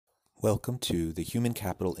Welcome to the Human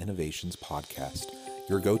Capital Innovations Podcast,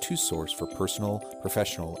 your go-to source for personal,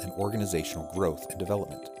 professional, and organizational growth and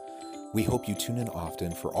development. We hope you tune in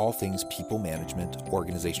often for all things people management,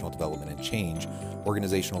 organizational development and change,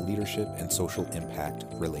 organizational leadership, and social impact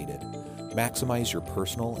related. Maximize your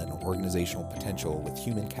personal and organizational potential with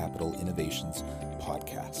Human Capital Innovations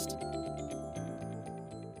Podcast.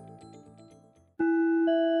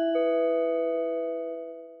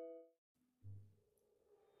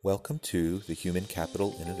 Welcome to the Human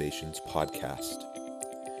Capital Innovations Podcast.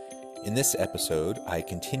 In this episode, I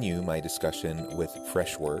continue my discussion with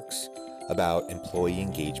Freshworks about employee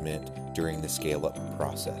engagement during the scale-up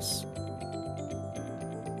process.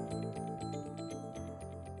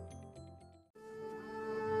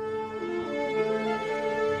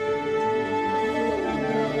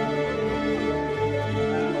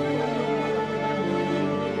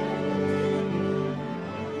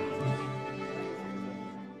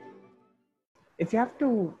 If you have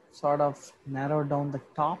to sort of narrow down the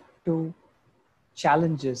top two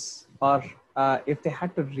challenges, or if they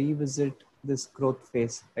had to revisit this growth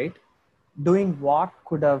phase, right? Doing what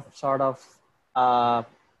could have sort of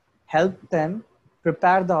helped them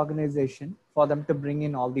prepare the organization for them to bring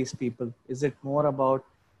in all these people? Is it more about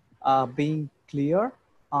being clear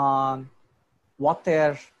on what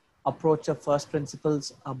their approach of first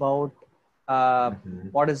principles about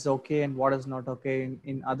what is okay and what is not okay?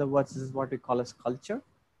 In other words, this is what we call as culture.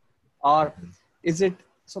 Or is it,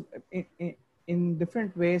 so in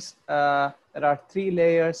different ways, there are three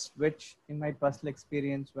layers, which in my personal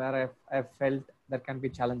experience, where I've felt there can be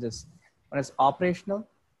challenges. One is operational,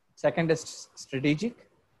 second is strategic,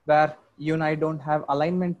 where you and I don't have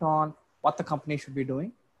alignment on what the company should be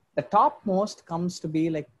doing. The topmost comes to be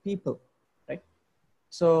like people, right?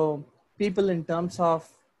 So people in terms of,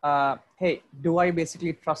 hey, do I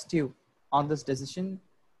basically trust you on this decision?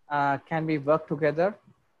 Can we work together?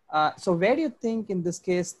 So where do you think in this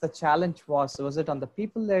case the challenge was? Was it on the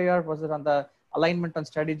people layer? Was it on the alignment on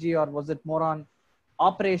strategy? Or was it more on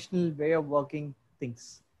operational way of working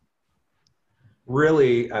things?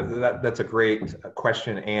 Really, that's a great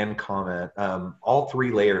question and comment. All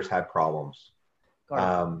three layers had problems,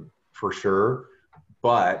 for sure.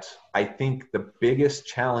 But I think the biggest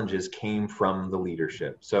challenges came from the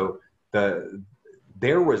leadership. So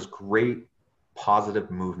there was great positive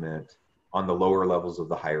movement on the lower levels of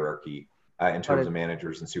the hierarchy in terms of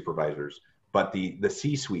managers and supervisors. But the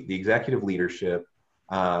C-suite, the executive leadership,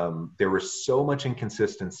 there was so much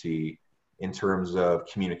inconsistency in terms of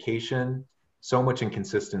communication, so much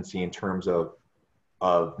inconsistency in terms of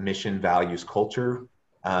mission, values, culture.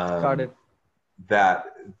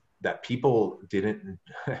 That people didn't,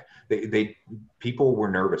 people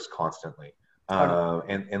were nervous constantly.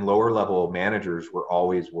 And lower level managers were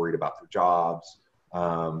always worried about their jobs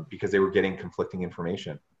because they were getting conflicting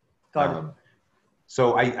information.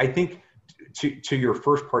 So I think to your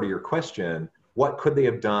first part of your question, what could they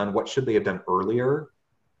have done? What should they have done earlier?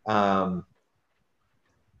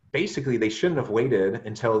 Basically, they shouldn't have waited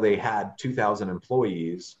until they had 2,000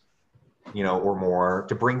 employees, or more,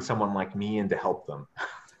 to bring someone like me in to help them.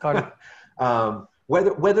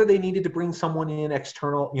 Whether they needed to bring someone in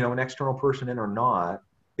external, an external person in or not,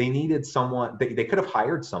 they needed someone. They could have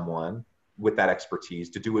hired someone with that expertise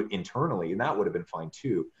to do it internally, and that would have been fine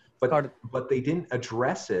too. But they didn't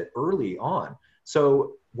address it early on.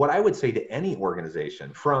 So what I would say to any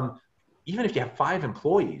organization, even if you have 5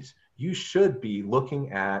 employees, you should be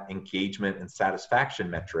looking at engagement and satisfaction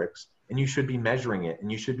metrics, and you should be measuring it,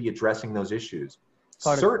 and you should be addressing those issues.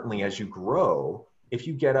 Certainly, as you grow, if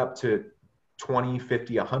you get up to 20,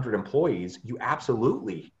 50, 100 employees, you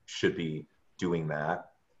absolutely should be doing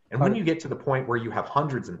that. And when you get to the point where you have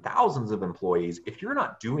hundreds and thousands of employees, if you're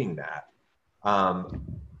not doing that,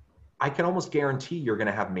 I can almost guarantee you're going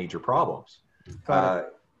to have major problems.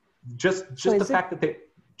 Just the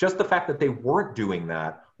fact that they weren't doing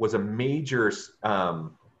that was a major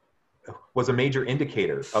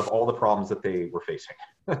indicator of all the problems that they were facing.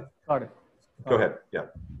 Got it. Go ahead. Yeah.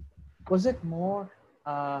 Was it more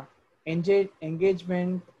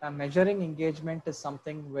engagement, measuring engagement is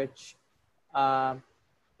something which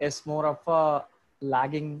is more of a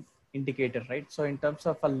lagging indicator, right? So in terms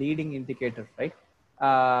of a leading indicator, right?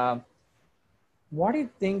 What do you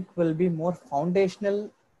think will be more foundational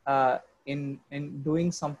in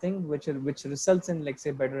doing something which results in, like, say,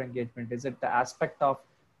 better engagement? Is it the aspect of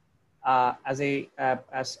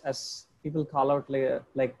as people call out,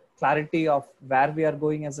 like clarity of where we are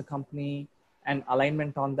going as a company and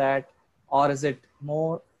alignment on that? Or is it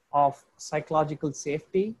more of psychological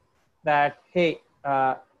safety that, hey,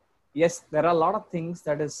 yes, there are a lot of things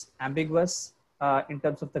that is ambiguous in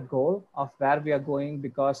terms of the goal of where we are going,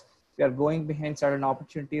 because we are going behind certain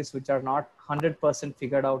opportunities which are not 100%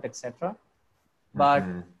 figured out, etc. But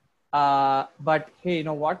but hey, you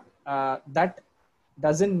know what? That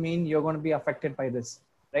doesn't mean you're going to be affected by this,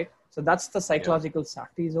 right? So that's the psychological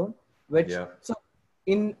safety zone, which so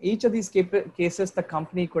in each of these cases, the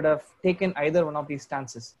company could have taken either one of these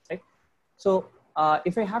stances, right? So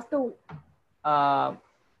if I have to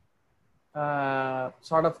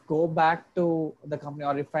sort of go back to the company,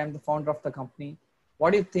 or if I'm the founder of the company,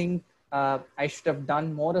 what do you think I should have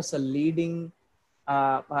done more as a leading,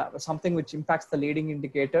 something which impacts the leading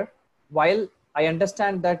indicator? While I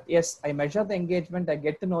understand that, yes, I measure the engagement, I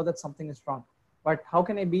get to know that something is wrong, but how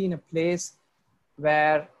can I be in a place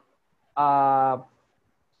where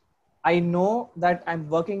I know that I'm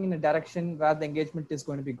working in a direction where the engagement is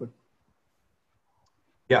going to be good?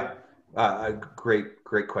 Yeah,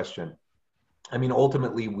 great question. I mean,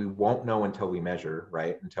 ultimately, we won't know until we measure,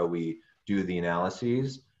 right? Until we do the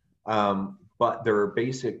analyses. But there are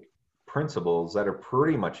basic principles that are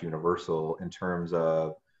pretty much universal in terms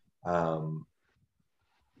of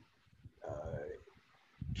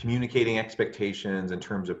communicating expectations, in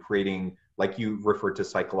terms of creating, like you referred to,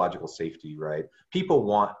 psychological safety, right? People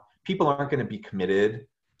aren't going to be committed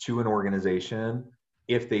to an organization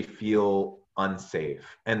if they feel unsafe,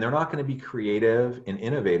 and they're not going to be creative and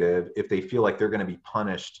innovative if they feel like they're going to be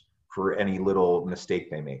punished for any little mistake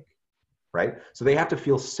they make, right? So they have to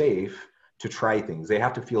feel safe to try things. They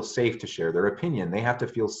have to feel safe to share their opinion. They have to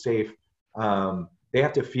feel safe. They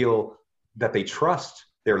have to feel that they trust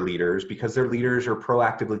their leaders because their leaders are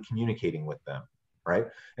proactively communicating with them, right?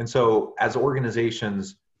 And so as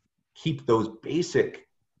organizations keep those basic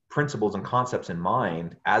principles and concepts in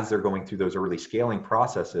mind as they're going through those early scaling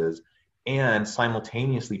processes, and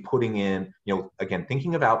simultaneously putting in, again,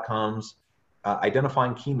 thinking of outcomes,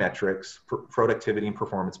 identifying key metrics, productivity and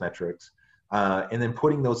performance metrics, and then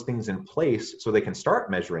putting those things in place so they can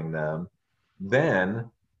start measuring them,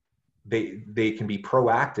 then they can be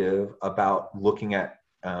proactive about looking at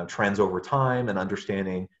trends over time and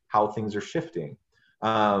understanding how things are shifting.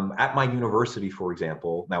 At my university, for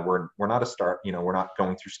example, now we're not a start, we're not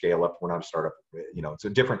going through scale up, we're not a startup, it's a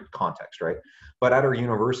different context, right? But at our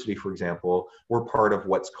university, for example, we're part of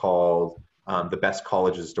what's called the Best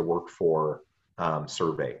Colleges to Work For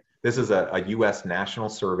survey. This is a US national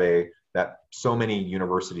survey that so many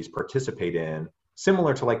universities participate in,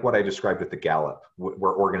 similar to like what I described with the Gallup,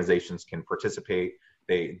 where organizations can participate,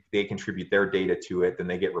 they contribute their data to it, then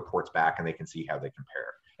they get reports back and they can see how they compare.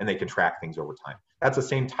 And they can track things over time. That's the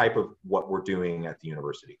same type of what we're doing at the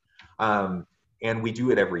university. And we do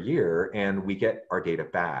it every year and we get our data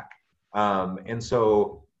back. And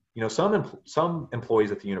so, some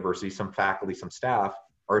employees at the university, some faculty, some staff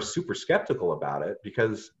are super skeptical about it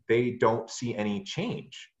because they don't see any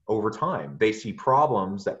change over time. They see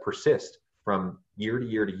problems that persist from year to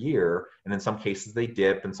year to year. And in some cases they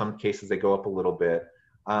dip, in some cases they go up a little bit.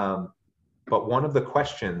 But one of the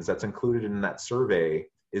questions that's included in that survey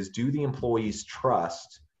is, do the employees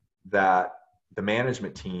trust that the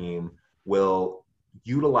management team will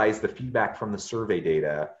utilize the feedback from the survey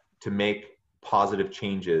data to make positive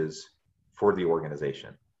changes for the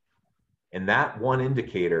organization? And that one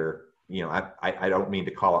indicator, I don't mean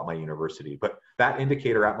to call out my university, but that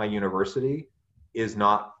indicator at my university is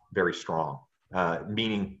not very strong,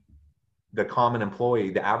 meaning the common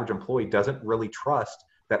employee, the average employee, doesn't really trust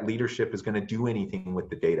that leadership is going to do anything with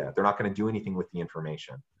the data. They're not going to do anything with the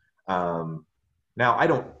information. Now, I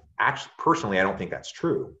don't think that's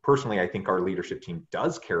true. Personally, I think our leadership team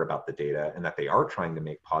does care about the data and that they are trying to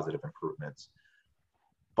make positive improvements.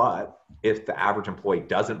 But if the average employee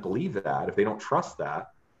doesn't believe that, if they don't trust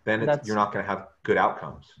that, then you're not going to have good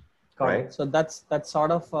outcomes, right? It. So that's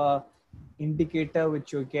sort of a indicator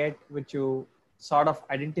which you sort of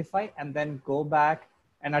identify and then go back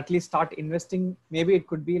and at least start investing. Maybe it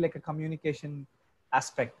could be like a communication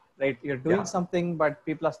aspect, right? You're doing something, but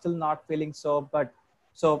people are still not feeling so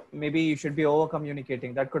maybe you should be over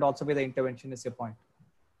communicating. That could also be the intervention, is your point.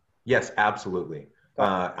 Yes, absolutely.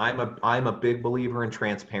 I'm a big believer in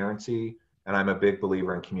transparency, and I'm a big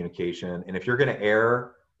believer in communication. And if you're going to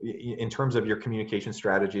err in terms of your communication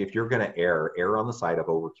strategy, if you're going to err on the side of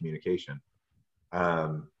over communication,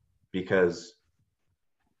 because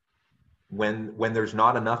when there's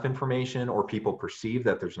not enough information, or people perceive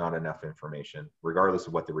that there's not enough information, regardless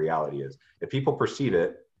of what the reality is, if people perceive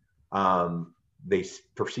it, they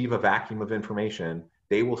perceive a vacuum of information,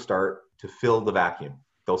 they will start to fill the vacuum.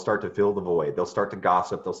 They'll start to fill the void. They'll start to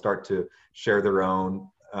gossip. They'll start to share their own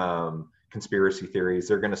conspiracy theories.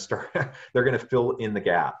 They're going to fill in the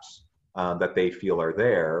gaps that they feel are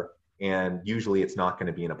there. And usually it's not going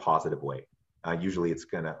to be in a positive way. Usually it's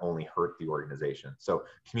going to only hurt the organization. So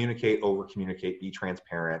communicate, over communicate, be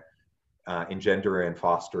transparent, engender and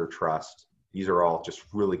foster trust. These are all just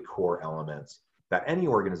really core elements that any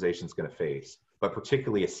organization is going to face, but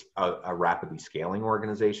particularly a rapidly scaling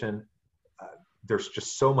organization. There's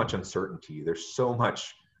just so much uncertainty. There's so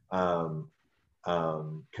much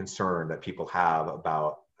concern that people have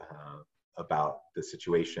about the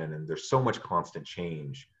situation, and there's so much constant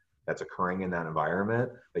change that's occurring in that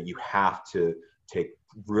environment that you have to take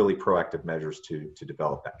really proactive measures to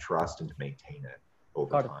develop that trust and to maintain it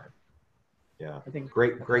over time. Yeah, I think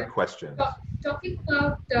great question. Talking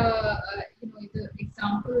about the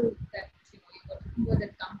example that you were talking about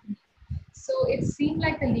that company. So it seemed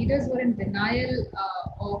like the leaders were in denial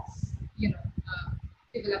of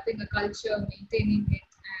developing a culture, maintaining it,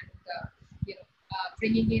 and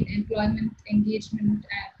bringing in employment, engagement, and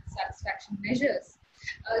satisfaction measures.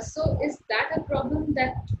 So is that a problem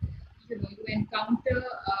that you encounter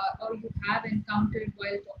or you have encountered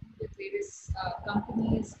while talking with various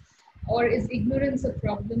companies, or is ignorance a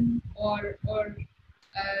problem, or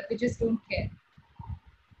they just don't care?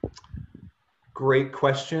 Great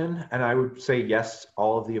question, and I would say yes,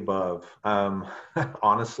 all of the above.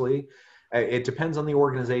 Honestly, it depends on the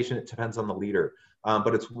organization. It depends on the leader.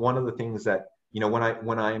 But it's one of the things that when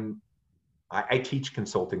I teach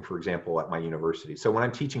consulting, for example, at my university. So when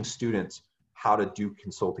I'm teaching students how to do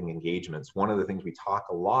consulting engagements, one of the things we talk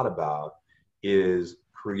a lot about is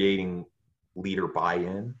creating leader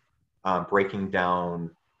buy-in, breaking down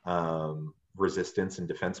resistance and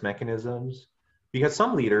defense mechanisms. Because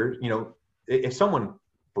some leaders, if someone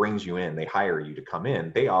brings you in, they hire you to come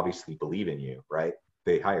in, they obviously believe in you, right?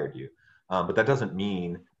 They hired you. But that doesn't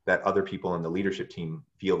mean that other people in the leadership team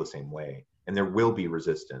feel the same way. And there will be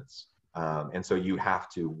resistance. And so you have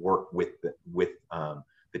to work with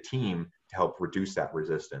the team to help reduce that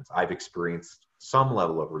resistance. I've experienced some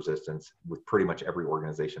level of resistance with pretty much every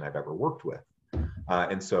organization I've ever worked with.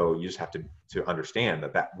 And so you just have to understand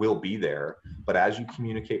that will be there. But as you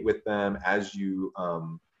communicate with them, as you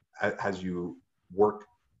work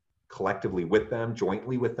collectively with them,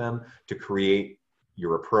 jointly with them, to create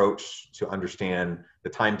your approach, to understand the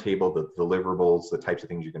timetable, the deliverables, the types of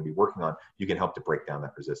things you're going to be working on, you can help to break down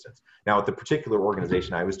that resistance. Now, at the particular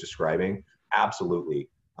organization I was describing, absolutely,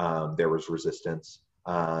 there was resistance.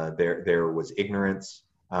 There was ignorance.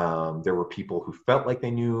 There were people who felt like they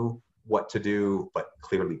knew what to do, but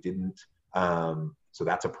clearly didn't. So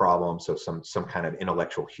that's a problem. So some kind of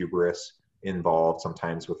intellectual hubris involved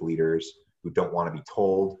sometimes with leaders who don't want to be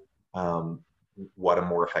told what a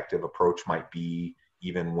more effective approach might be,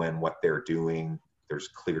 even when what they're doing, there's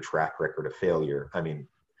clear track record of failure. I mean,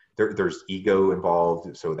 there's ego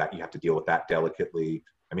involved, so that you have to deal with that delicately.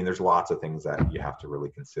 I mean, there's lots of things that you have to really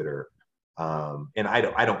consider. And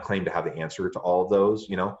I don't claim to have the answer to all of those.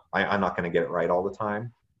 I'm not going to get it right all the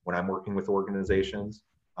time when I'm working with organizations.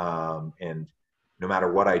 And no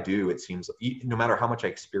matter what I do, it seems, no matter how much I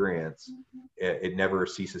experience, it never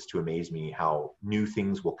ceases to amaze me how new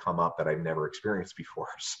things will come up that I've never experienced before.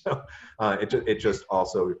 So it just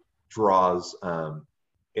also draws,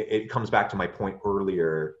 it comes back to my point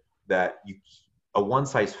earlier that a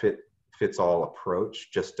one-size-fits-all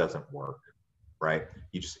approach just doesn't work, right?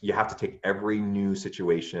 You have to take every new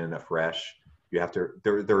situation afresh.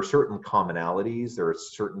 There are certain commonalities, there are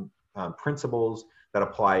certain principles that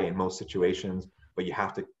apply in most situations, but you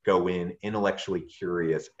have to go in intellectually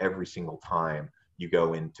curious every single time you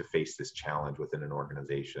go in to face this challenge within an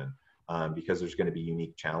organization, because there's going to be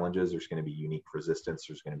unique challenges, there's going to be unique resistance,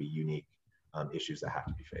 there's going to be unique issues that have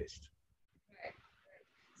to be faced. Right.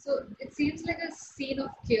 So it seems like a scene of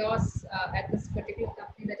chaos at this particular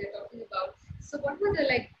company that you're talking about. So what were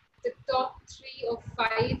the top 3 or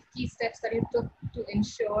 5 key steps that you took to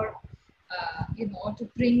ensure, to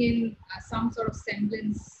bring in some sort of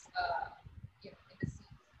semblance in the scene?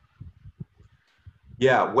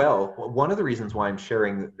 Yeah, well, one of the reasons why I'm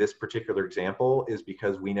sharing this particular example is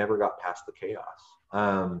because we never got past the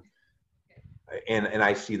chaos. And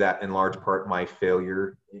I see that in large part my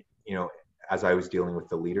failure, as I was dealing with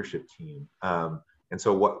the leadership team. And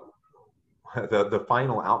so what the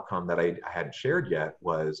final outcome that I hadn't shared yet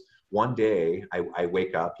was one day I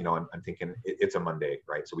wake up, I'm thinking it's a Monday,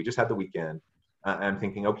 right? So we just had the weekend. I'm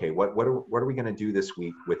thinking, okay, what are we going to do this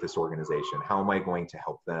week with this organization? How am I going to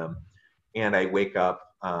help them? And I wake up,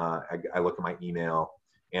 I look at my email,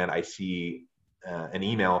 and I see an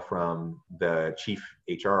email from the chief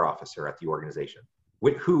HR officer at the organization,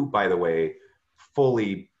 who, by the way,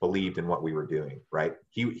 fully believed in what we were doing, right?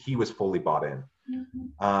 He was fully bought in.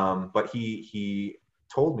 Mm-hmm. But he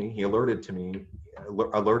told me, he alerted me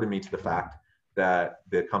to the fact that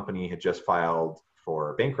the company had just filed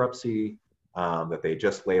for bankruptcy, that they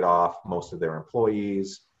just laid off most of their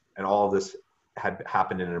employees, and all of this had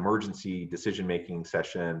happened in an emergency decision-making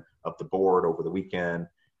session of the board over the weekend.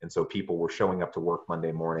 And so people were showing up to work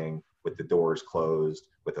Monday morning with the doors closed,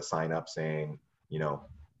 with a sign up saying, you know,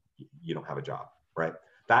 you don't have a job, right?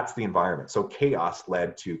 That's the environment. So chaos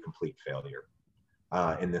led to complete failure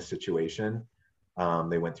in this situation.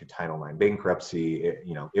 They went through Title IX bankruptcy.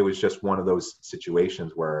 It was just one of those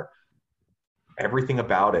situations where everything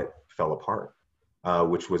about it fell apart,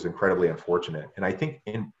 which was incredibly unfortunate. And I think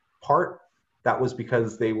in part that was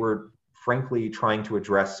because they were frankly trying to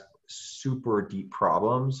address super deep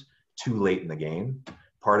problems too late in the game.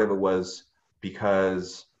 Part of it was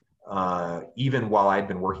because even while I'd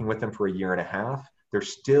been working with them for a year and a half, there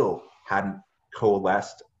still hadn't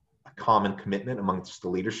coalesced a common commitment amongst the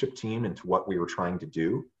leadership team into what we were trying to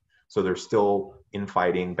do. So there's still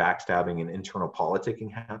infighting, backstabbing, and internal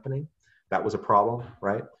politicking happening. That was a problem,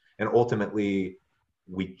 right? And ultimately,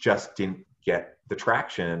 we just didn't get the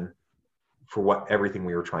traction for everything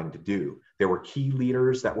we were trying to do. There were key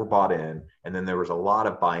leaders that were bought in, and then there was a lot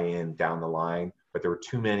of buy-in down the line, but there were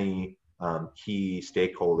too many key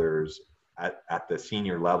stakeholders at the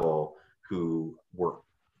senior level who were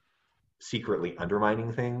secretly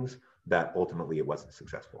undermining things that ultimately it wasn't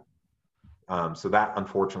successful. So that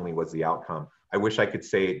unfortunately was the outcome. I wish I could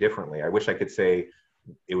say it differently. I wish I could say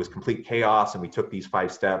it was complete chaos and we took these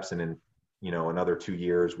 5 steps and in another 2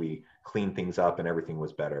 years we cleaned things up and everything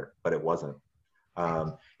was better, but it wasn't.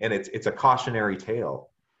 And it's a cautionary tale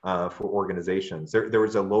for organizations. There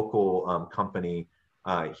was a local company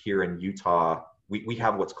here in Utah. We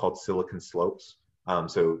have what's called Silicon Slopes.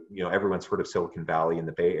 So everyone's heard of Silicon Valley in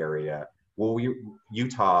the Bay Area. Well,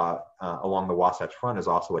 Utah along the Wasatch Front is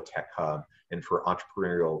also a tech hub and for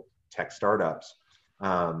entrepreneurial tech startups.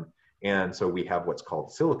 And so we have what's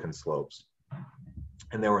called Silicon Slopes.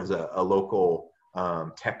 And there was a local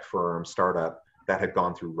tech firm startup that had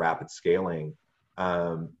gone through rapid scaling,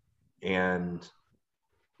 and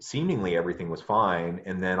seemingly everything was fine.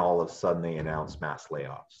 And then all of a sudden they announced mass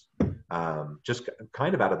layoffs, just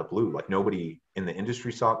kind of out of the blue. Like nobody in the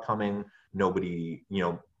industry saw it coming. Nobody,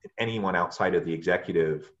 anyone outside of the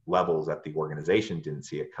executive levels at the organization didn't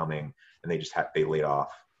see it coming. And they laid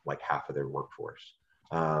off like half of their workforce,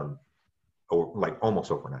 or like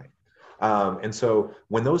almost overnight. And so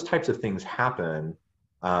when those types of things happen,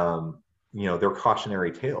 they're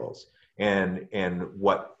cautionary tales. And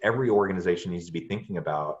what every organization needs to be thinking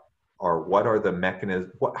about are what are the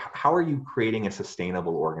mechanisms, how are you creating a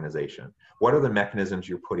sustainable organization? What are the mechanisms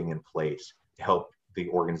you're putting in place to help the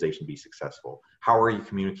organization be successful? How are you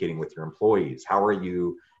communicating with your employees? How are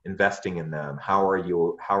you investing in them? How are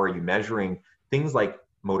you measuring things like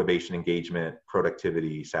motivation, engagement,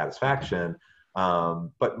 productivity, satisfaction?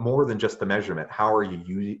 But more than just the measurement, how are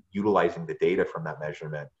you utilizing the data from that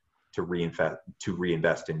measurement to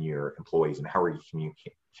reinvest in your employees, and how are you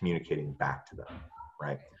communicating back to them,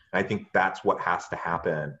 right? And I think that's what has to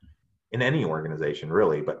happen in any organization,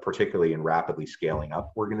 really, but particularly in rapidly scaling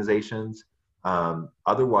up organizations.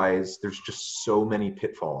 Otherwise, there's just so many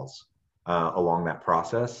pitfalls along that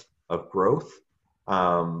process of growth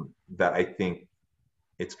that I think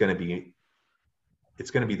it's going to be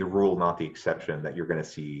the rule, not the exception, that you're going to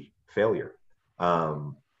see failure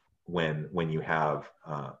when you have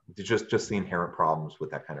just the inherent problems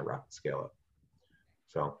with that kind of rapid scale up.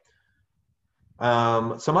 So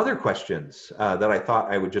some other questions that I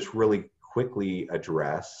thought I would just really quickly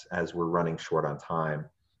address as we're running short on time.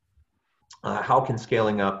 How can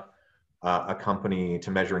scaling up a company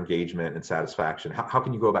to measure engagement and satisfaction, how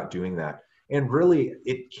can you go about doing that? And really,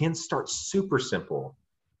 it can start super simple.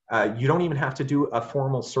 You don't even have to do a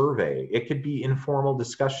formal survey. It could be informal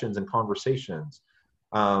discussions and conversations.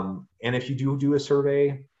 And if you do a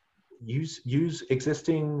survey, use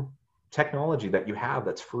existing technology that you have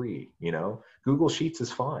that's free. Google Sheets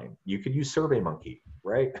is fine. You could use SurveyMonkey,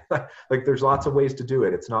 right? Like there's lots of ways to do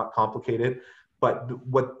it. It's not complicated. But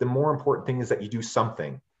what the more important thing is that you do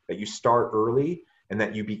something, that you start early and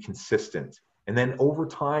that you be consistent. And then over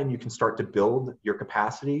time, you can start to build your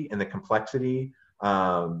capacity and the complexity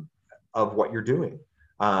of what you're doing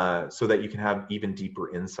so that you can have even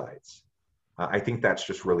deeper insights. I think that's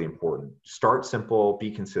just really important. Start simple,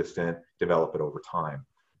 be consistent, develop it over time.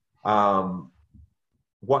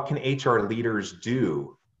 What can HR leaders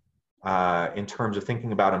do in terms of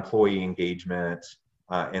thinking about employee engagement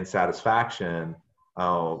and satisfaction?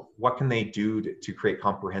 What can they do to create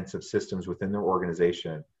comprehensive systems within their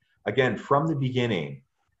organization? Again, from the beginning,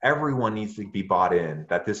 everyone needs to be bought in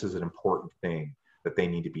that this is an important thing. that they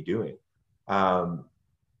need to be doing.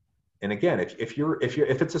 And again, if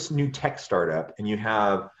it's a new tech startup and you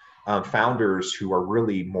have founders who are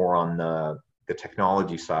really more on the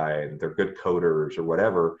technology side, they're good coders or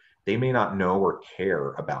whatever, they may not know or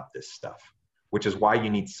care about this stuff, which is why you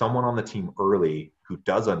need someone on the team early who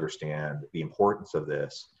does understand the importance of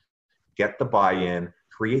this, get the buy-in,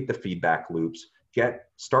 create the feedback loops,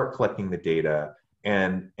 start collecting the data,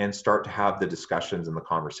 and start to have the discussions and the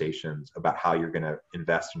conversations about how you're going to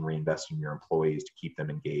invest and reinvest in your employees to keep them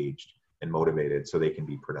engaged and motivated so they can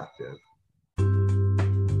be productive.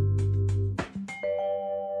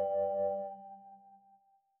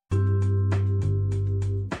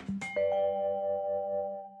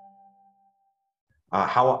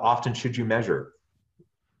 How often should you measure?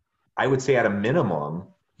 I would say at a minimum,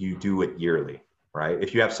 you do it yearly, right?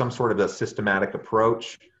 If you have some sort of a systematic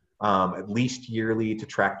approach, at least yearly to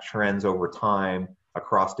track trends over time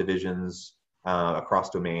across divisions, across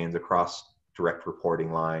domains, across direct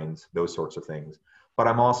reporting lines, those sorts of things. But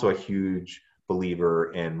I'm also a huge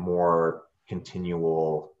believer in more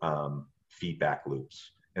continual feedback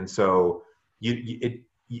loops. And so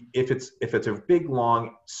if it's a big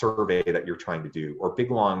long survey that you're trying to do, or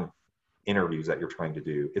big long interviews that you're trying to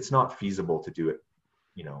do, it's not feasible to do it,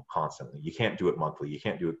 constantly. You can't do it monthly. You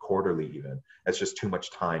can't do it quarterly even. That's just too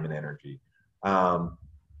much time and energy.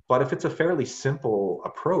 But if it's a fairly simple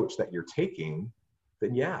approach that you're taking,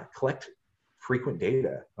 then yeah, collect frequent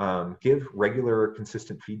data, give regular,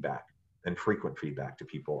 consistent feedback and frequent feedback to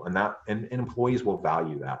people, and employees will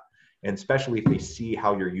value that. And especially if they see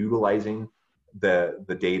how you're utilizing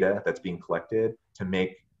the data that's being collected to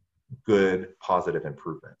make good, positive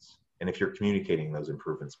improvements. And if you're communicating those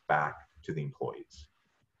improvements back to the employees.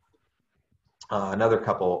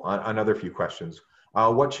 Another few questions.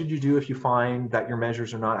 What should you do if you find that your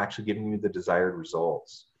measures are not actually giving you the desired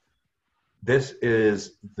results? This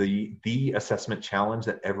is the assessment challenge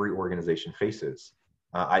that every organization faces.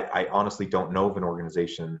 I honestly don't know of an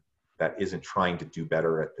organization that isn't trying to do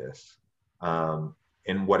better at this.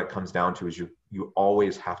 And what it comes down to is you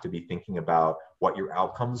always have to be thinking about what your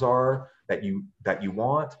outcomes are that you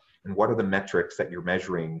want, and what are the metrics that you're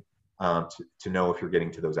measuring to know if you're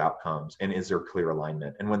getting to those outcomes, and is there clear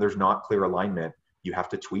alignment? And when there's not clear alignment, you have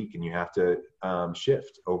to tweak and you have to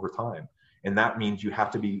shift over time. And that means you have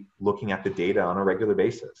to be looking at the data on a regular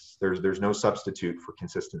basis. There's no substitute for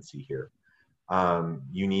consistency here.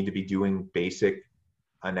 You need to be doing basic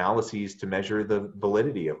analyses to measure the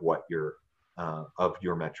validity of what of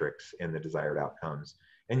your metrics and the desired outcomes.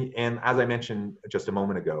 And as I mentioned just a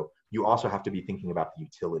moment ago, you also have to be thinking about the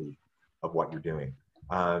utility of what you're doing.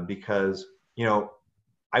 Because,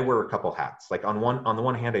 I wear a couple hats. Like on the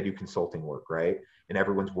one hand, I do consulting work, right? And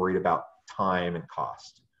everyone's worried about time and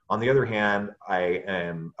cost. On the other hand, I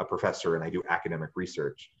am a professor and I do academic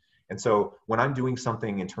research. And so when I'm doing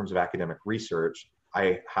something in terms of academic research,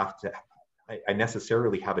 I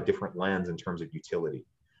necessarily have a different lens in terms of utility,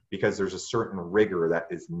 because there's a certain rigor that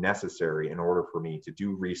is necessary in order for me to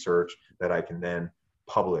do research that I can then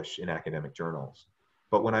publish in academic journals.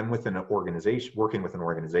 But when I'm with an organization, working with an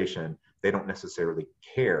organization, they don't necessarily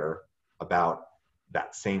care about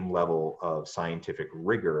that same level of scientific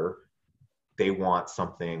rigor. They want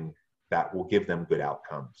something that will give them good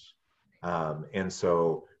outcomes. And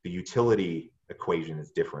so the utility equation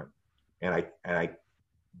is different. And I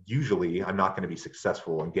usually, I'm not going to be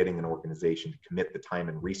successful in getting an organization to commit the time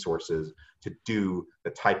and resources to do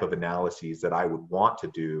the type of analyses that I would want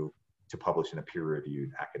to do to publish in a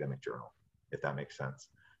peer-reviewed academic journal, if that makes sense.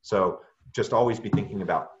 So just always be thinking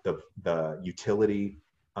about the utility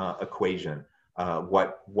equation.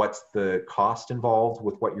 What's the cost involved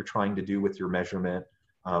with what you're trying to do with your measurement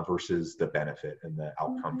versus the benefit and the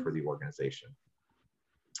outcome for the organization.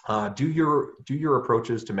 Do your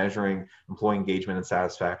approaches to measuring employee engagement and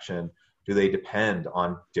satisfaction, do they depend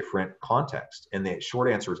on different contexts? And the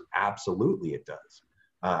short answer is absolutely it does.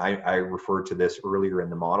 I referred to this earlier in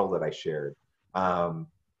the model that I shared.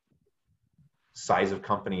 Size of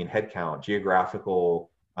company and headcount, geographical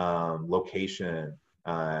location,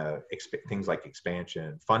 things like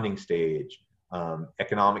expansion, funding stage,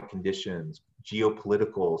 economic conditions,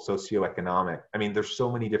 geopolitical, socioeconomic. I mean, there's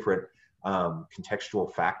so many different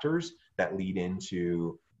contextual factors that lead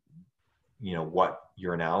into, what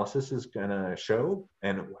your analysis is going to show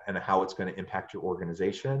and how it's going to impact your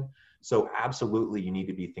organization. So absolutely, you need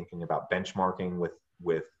to be thinking about benchmarking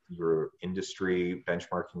with your industry,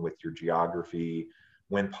 benchmarking with your geography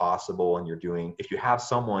when possible. And if you have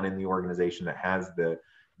someone in the organization that has the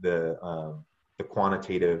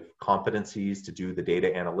quantitative competencies to do the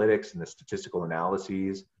data analytics and the statistical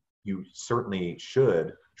analyses, you certainly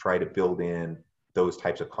should try to build in those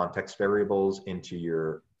types of context variables into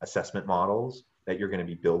your assessment models that you're going to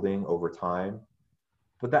be building over time.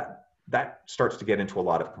 But that starts to get into a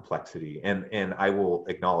lot of complexity. And I will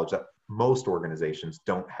acknowledge that most organizations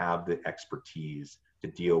don't have the expertise to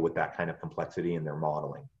deal with that kind of complexity in their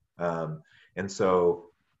modeling. And so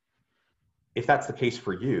if that's the case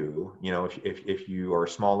for you, you know, if you are a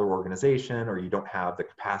smaller organization, or you don't have the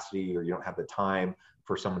capacity, or you don't have the time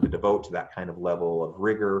for someone to devote to that kind of level of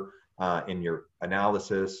rigor in your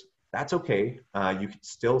analysis, that's okay. You can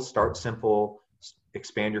still start simple,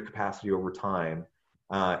 expand your capacity over time,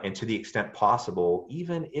 and to the extent possible,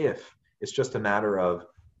 even if it's just a matter of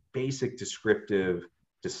basic descriptive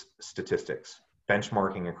statistics,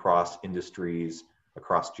 benchmarking across industries,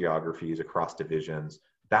 across geographies, across divisions,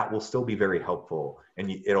 that will still be very helpful, and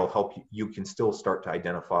it'll help you. You can still start to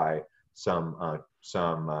identify some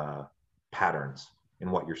patterns in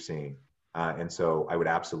what you're seeing. And so I would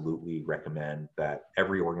absolutely recommend that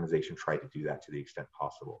every organization try to do that to the extent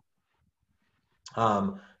possible.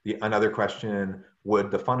 Another question, would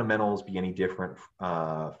the fundamentals be any different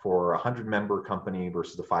for a 100-member company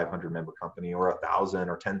versus a 500-member company, or 1,000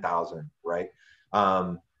 or 10,000, right?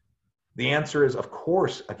 The answer is, of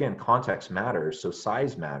course, again, context matters. So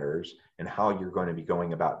size matters, and how you're going to be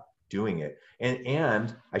going about doing it.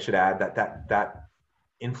 And I should add that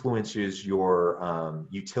influences your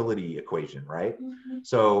utility equation, right? Mm-hmm.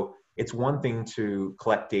 So it's one thing to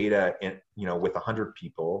collect data with 100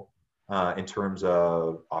 people in terms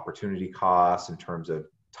of opportunity costs, in terms of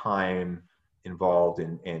time involved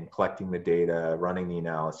in collecting the data, running the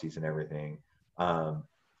analyses and everything.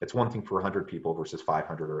 It's one thing for 100 people versus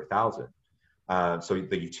 500 or 1,000. So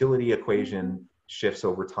the utility equation shifts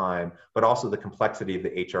over time, but also the complexity of the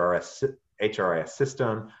HRIS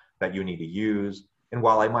system that you need to use. And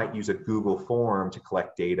while I might use a Google form to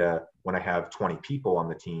collect data when I have 20 people on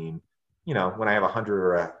the team, when I have 100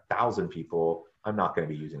 or 1,000 people, I'm not going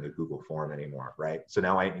to be using a Google form anymore, right? So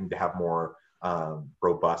now I need to have more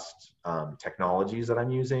robust technologies that I'm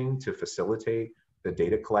using to facilitate the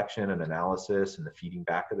data collection and analysis and the feeding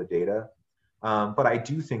back of the data. But I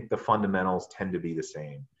do think the fundamentals tend to be the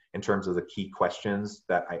same in terms of the key questions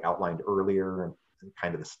that I outlined earlier, and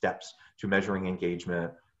kind of the steps to measuring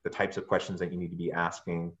engagement, the types of questions that you need to be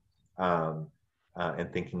asking,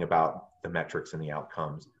 and thinking about the metrics and the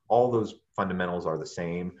outcomes. All those fundamentals are the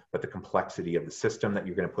same, but the complexity of the system that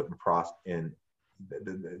you're going to put the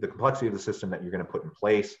complexity of the system that you're going to put in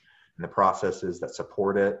place, and the processes that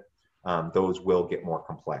support it, those will get more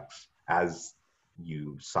complex as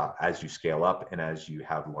you scale up and as you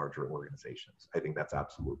have larger organizations. I think that's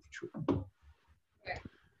absolutely true.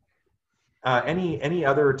 Any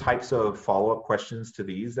other types of follow-up questions to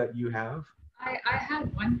these that you have? I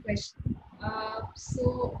have one question.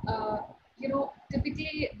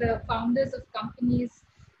 Typically the founders of companies,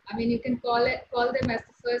 I mean, you can call them as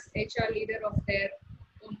the first HR leader of their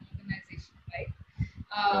own organization, right?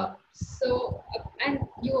 And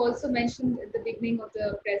you also mentioned at the beginning of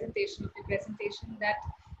the presentation that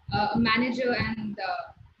a manager and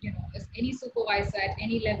any supervisor at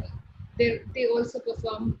any level, they also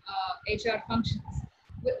perform HR functions.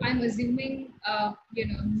 But I'm assuming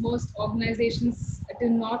most organizations do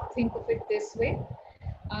not think of it this way.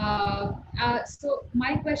 So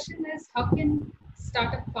my question is, how can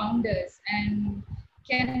startup founders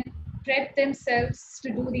can prep themselves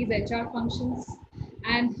to do these HR functions,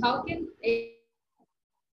 and how can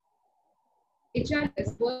HR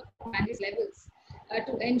work at these levels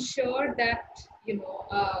to ensure that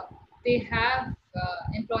they have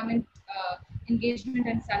employment engagement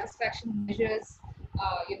and satisfaction measures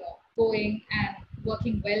going and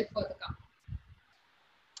working well for the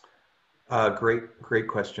company? Great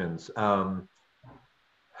questions.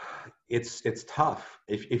 It's tough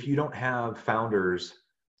if you don't have founders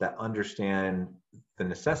that understand the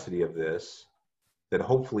necessity of this, that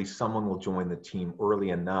hopefully someone will join the team early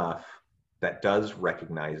enough that does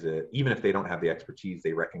recognize it. Even if they don't have the expertise,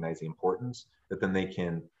 they recognize the importance, that then they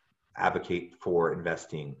can advocate for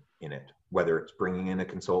investing in it, whether it's bringing in a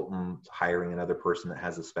consultant, hiring another person that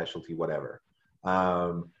has a specialty, whatever.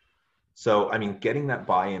 So, I mean, getting that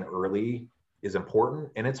buy-in early is important,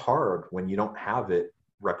 and it's hard when you don't have it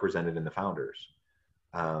represented in the founders.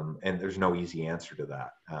 And there's no easy answer to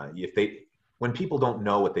that. When people don't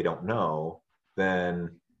know what they don't know, then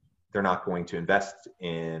they're not going to invest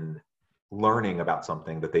in learning about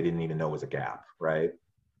something that they didn't even know was a gap, right?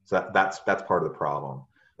 So that's part of the problem.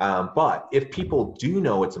 But if people do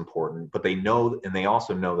know it's important, but they know, and they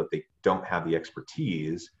also know that they don't have the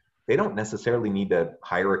expertise, they don't necessarily need to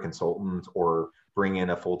hire a consultant or bring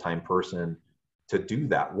in a full-time person to do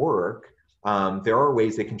that work. there are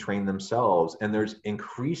ways they can train themselves, and there's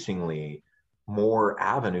increasingly more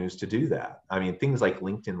avenues to do that. I mean, things like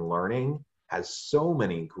LinkedIn Learning has so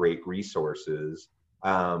many great resources.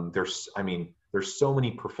 There's so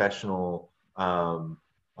many professional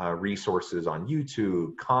resources on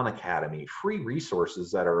YouTube, Khan Academy, free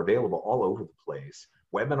resources that are available all over the place.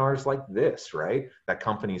 Webinars like this, right, that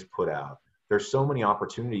companies put out. There's so many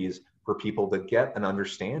opportunities for people to get an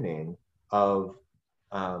understanding of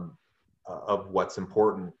what's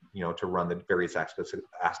important, to run the various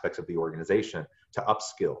aspects of the organization, to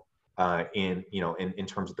upskill in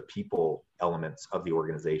terms of the people elements of the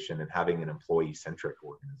organization and having an employee-centric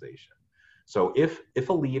organization. So if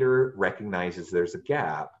a leader recognizes there's a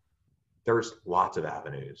gap, there's lots of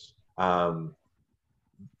avenues. I'm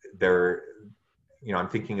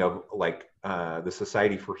thinking of like the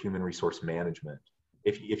Society for Human Resource Management.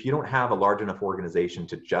 If you don't have a large enough organization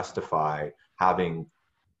to justify having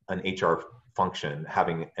an HR function,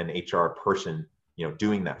 having an HR person,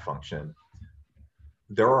 doing that function,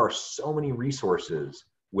 there are so many resources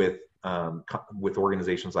with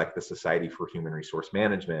organizations like the Society for Human Resource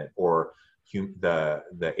Management, or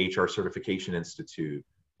the HR Certification Institute,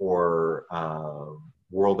 or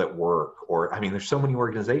World at Work, there's so many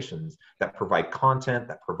organizations that provide content,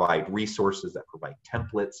 that provide resources, that provide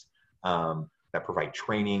templates, that provide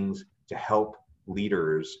trainings to help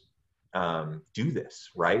leaders do this,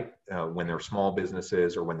 right? When they're small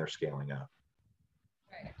businesses or when they're scaling up.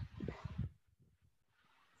 Right.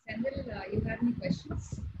 Sendil, you have any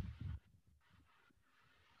questions?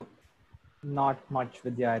 Not much,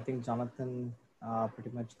 Vidya. I think Jonathan pretty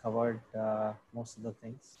much covered most of the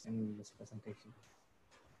things in this presentation.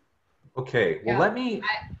 Okay, well, let me...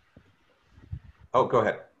 Oh, go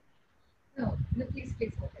ahead. No, please go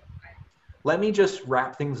ahead. Let me just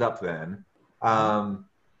wrap things up then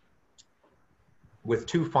with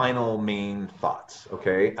two final main thoughts,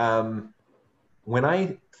 okay? When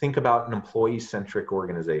I think about an employee-centric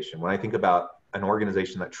organization, when I think about an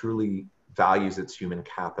organization that truly values its human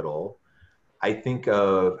capital, I think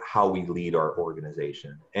of how we lead our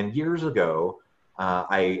organization. And years ago,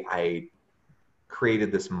 I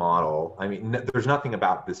created this model. I mean, there's nothing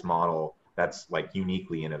about this model that's like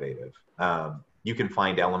uniquely innovative. You can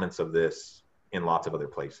find elements of this in lots of other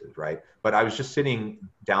places, right? But I was just sitting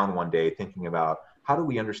down one day thinking about, how do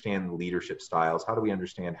we understand leadership styles? How do we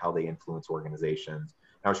understand how they influence organizations?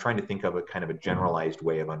 And I was trying to think of a kind of a generalized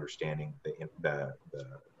way of understanding the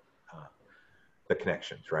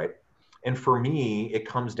connections, right? And for me, it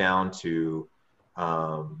comes down to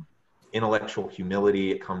intellectual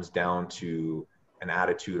humility. It comes down to an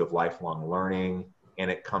attitude of lifelong learning,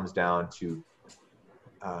 and it comes down to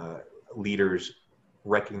leaders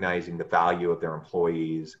recognizing the value of their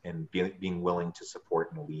employees and being willing to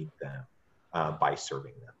support and lead them by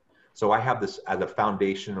serving them. So I have this as a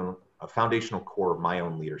foundational core of my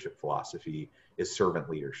own leadership philosophy is servant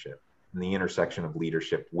leadership, and the intersection of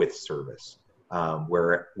leadership with service,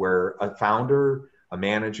 where a founder, a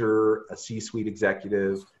manager, a C-suite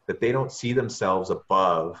executive, that they don't see themselves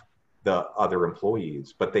above the other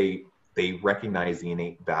employees, but they recognize the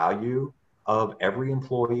innate value of every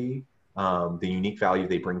employee, the unique value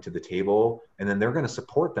they bring to the table, and then they're going to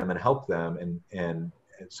support them and help them, and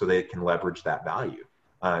so they can leverage that value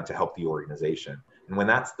to help the organization. And when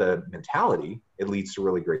that's the mentality, it leads to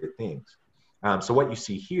really great things. So what you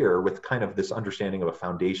see here with kind of this understanding of a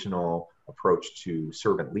foundational approach to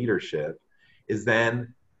servant leadership is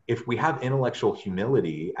then if we have intellectual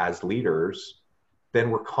humility as leaders, then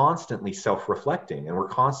we're constantly self-reflecting and we're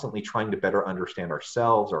constantly trying to better understand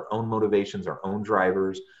ourselves, our own motivations, our own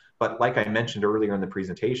drivers. But like I mentioned earlier in the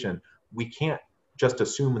presentation, we can't just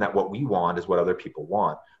assume that what we want is what other people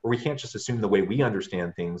want, or we can't just assume the way we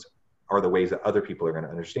understand things are the ways that other people are going to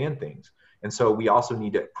understand things. And so we also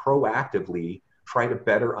need to proactively try to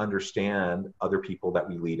better understand other people that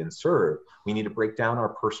we lead and serve. We need to break down our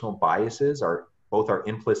personal biases, both our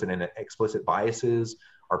implicit and explicit biases,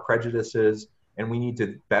 our prejudices, and we need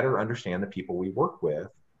to better understand the people we work with.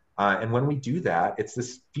 And when we do that, it's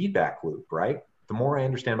this feedback loop, right? The more I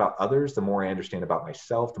understand about others, the more I understand about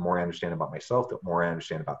myself, the more I understand about myself, the more I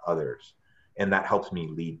understand about others. And that helps me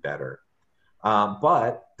lead better.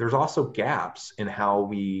 But there's also gaps in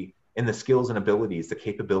in the skills and abilities, the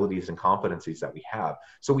capabilities and competencies that we have.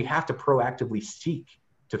 So we have to proactively seek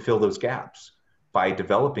to fill those gaps by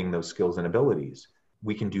developing those skills and abilities.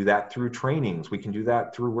 We can do that through trainings. We can do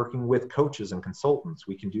that through working with coaches and consultants.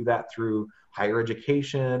 We can do that through higher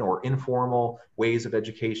education or informal ways of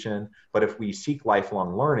education. But if we seek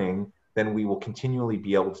lifelong learning, then we will continually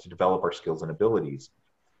be able to develop our skills and abilities.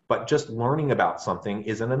 But just learning about something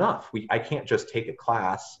isn't enough. I can't just take a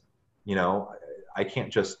class You know, I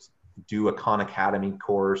can't just do a Khan Academy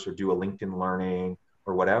course or do a LinkedIn Learning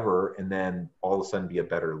or whatever, and then all of a sudden be a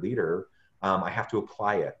better leader. I have to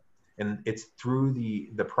apply it. And it's through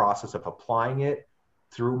the process of applying it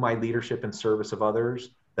through my leadership and service of others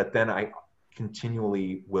that then I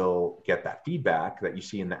continually will get that feedback that you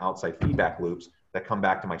see in the outside feedback loops that come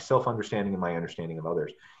back to my self-understanding and my understanding of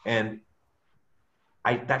others. And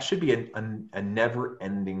that should be a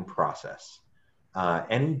never-ending process.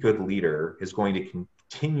 Any good leader is going to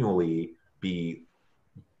continually be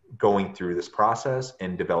going through this process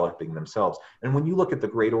and developing themselves. And when you look at the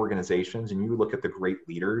great organizations and you look at the great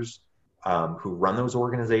leaders who run those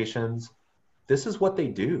organizations, this is what they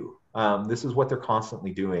do. This is what they're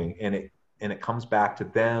constantly doing. And it comes back to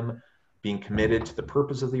them being committed to the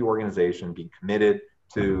purpose of the organization, being committed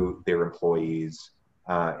to their employees,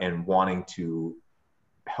 and wanting to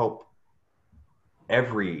help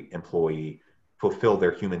every employee fulfill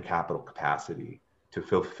their human capital capacity, to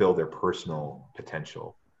fulfill their personal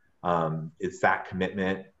potential. It's that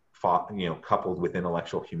commitment, coupled with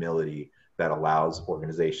intellectual humility, that allows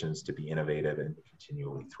organizations to be innovative and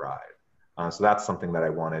continually thrive. So that's something that I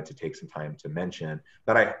wanted to take some time to mention.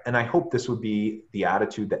 I hope this would be the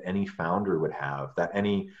attitude that any founder would have, that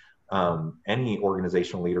any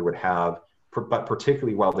organizational leader would have, but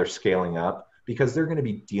particularly while they're scaling up, because they're going to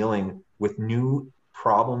be dealing with new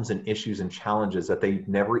problems and issues and challenges that they've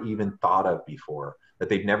never even thought of before, that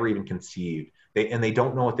they've never even conceived. They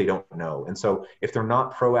don't know what they don't know. And so if they're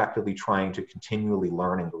not proactively trying to continually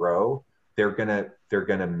learn and grow, they're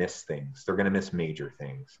gonna miss things. They're gonna miss major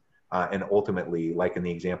things. And ultimately, like in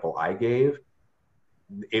the example I gave,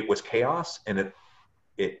 it was chaos and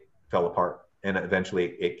it fell apart. And eventually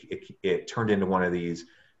it turned into one of these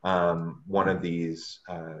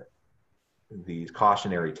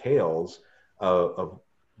cautionary tales of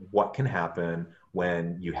what can happen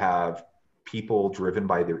when you have people driven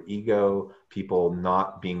by their ego, people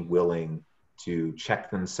not being willing to check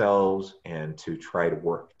themselves and to try to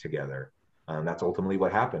work together. That's ultimately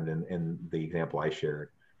what happened in the example I shared,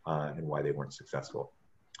 and why they weren't successful.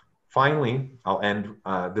 Finally, I'll end,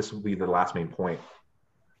 this will be the last main point.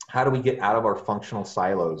 How do we get out of our functional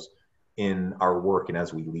silos in our work and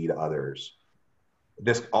as we lead others?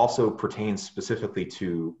 This also pertains specifically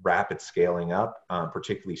to rapid scaling up,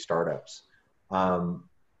 particularly startups.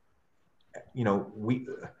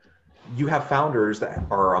 You have founders that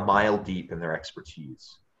are a mile deep in their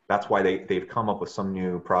expertise. That's why they've come up with some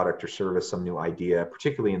new product or service, some new idea,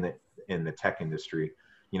 particularly in the tech industry.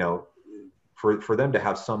 For them to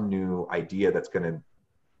have some new idea that's going to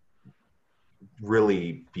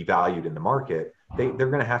really be valued in the market, they're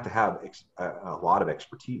going to have a lot of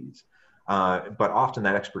expertise. But often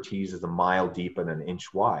that expertise is a mile deep and an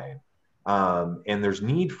inch wide. And there's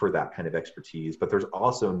need for that kind of expertise, but there's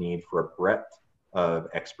also need for a breadth of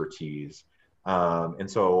expertise.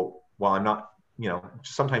 And so while I'm not,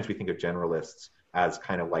 sometimes we think of generalists as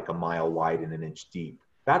kind of like a mile wide and an inch deep.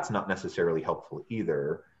 That's not necessarily helpful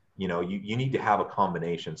either. You need to have a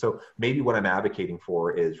combination. So maybe what I'm advocating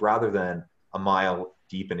for is, rather than a mile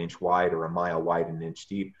deep and inch wide or a mile wide and inch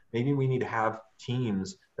deep, maybe we need to have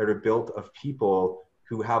teams that are built of people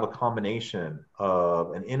who have a combination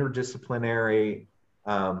of an interdisciplinary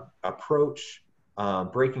approach,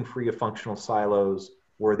 breaking free of functional silos,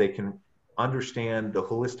 where they can understand the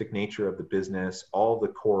holistic nature of the business, all the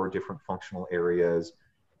core different functional areas,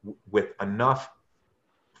 with enough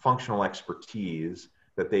functional expertise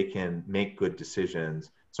that they can make good decisions.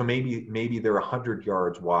 So maybe they're 100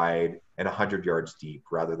 yards wide and 100 yards deep,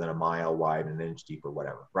 rather than a mile wide and an inch deep or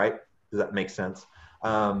whatever, right? Does that make sense?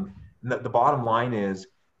 The bottom line is,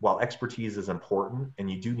 while expertise is important and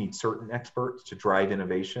you do need certain experts to drive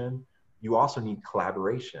innovation, you also need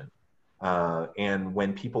collaboration. And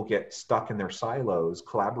when people get stuck in their silos,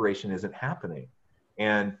 collaboration isn't happening.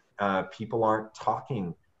 And people aren't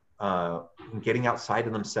talking, getting outside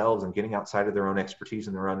of themselves and getting outside of their own expertise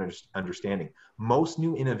and their own understanding. Most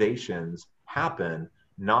new innovations happen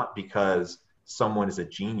not because someone is a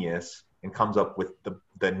genius and comes up with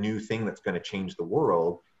the new thing that's going to change the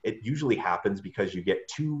world. It usually happens because you get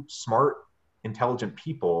two smart, intelligent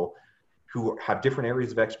people who have different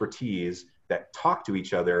areas of expertise that talk to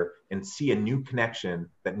each other and see a new connection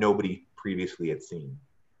that nobody previously had seen.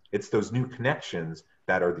 It's those new connections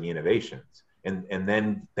that are the innovations. And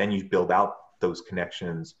then you build out those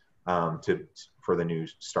connections for the new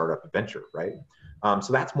startup venture, right?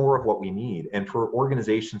 So that's more of what we need. And for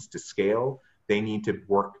organizations to scale, they need to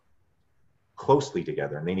work closely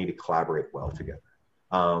together and they need to collaborate well together.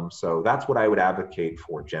 So that's what I would advocate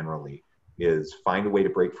for generally, is find a way to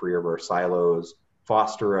break free of our silos,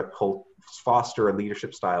 foster foster a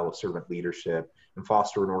leadership style of servant leadership, and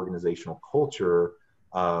foster an organizational culture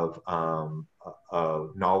of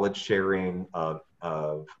knowledge sharing,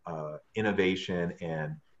 of innovation,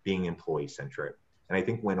 and being employee centric. And I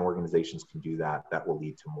think when organizations can do that, that will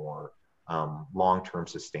lead to more long-term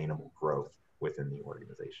sustainable growth within the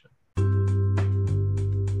organization.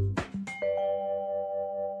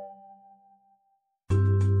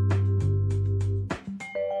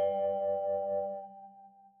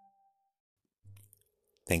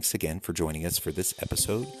 Thanks again for joining us for this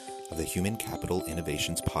episode of the Human Capital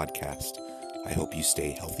Innovations Podcast. I hope you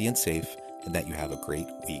stay healthy and safe and that you have a great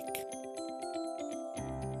week.